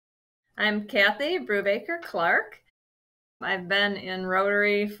I'm Cathy Brubaker-Clarke. I've been in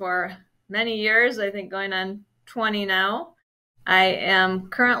Rotary for many years, I think going on 20 now. I am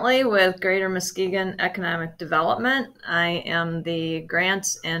currently with Greater Muskegon Economic Development. I am the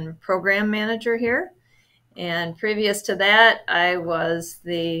Grants and Program Manager here. And previous to that, I was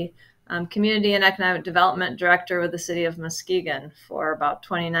the Community and Economic Development Director with the City of Muskegon for about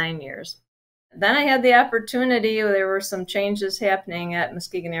 29 years. Then I had the opportunity, there were some changes happening at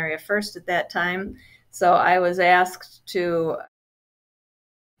Muskegon Area First at that time. So I was asked to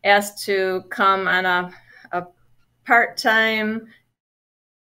come on a part-time,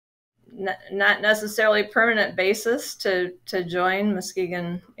 not necessarily permanent basis to join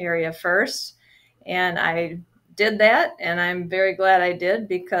Muskegon Area First. And I did that, and I'm very glad I did,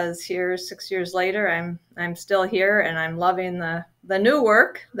 because here 6 years later I'm still here, and I'm loving the new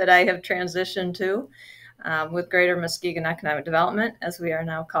work that I have transitioned to with Greater Muskegon Economic Development, as we are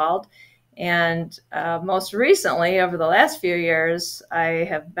now called. And most recently, over the last few years, I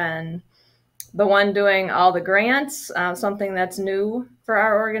have been the one doing all the grants, something that's new for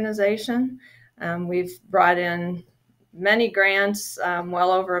our organization. We've brought in many grants,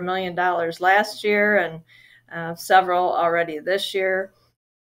 well over $1 million last year, and several already this year.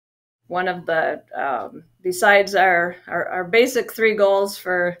 One of the, besides our basic three goals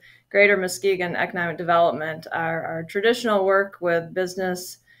for Greater Muskegon Economic Development, are our traditional work with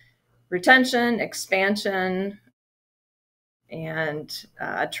business retention, expansion, and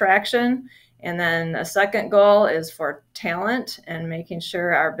attraction. And then a second goal is for talent and making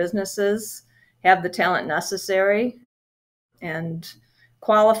sure our businesses have the talent necessary and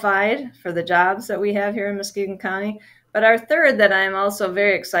qualified for the jobs that we have here in Muskegon County. But our third, that I'm also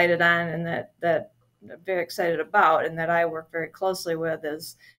very excited on, and that I'm very excited about, and that I work very closely with,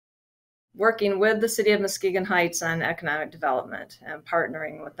 is working with the City of Muskegon Heights on economic development and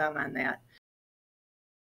partnering with them on that.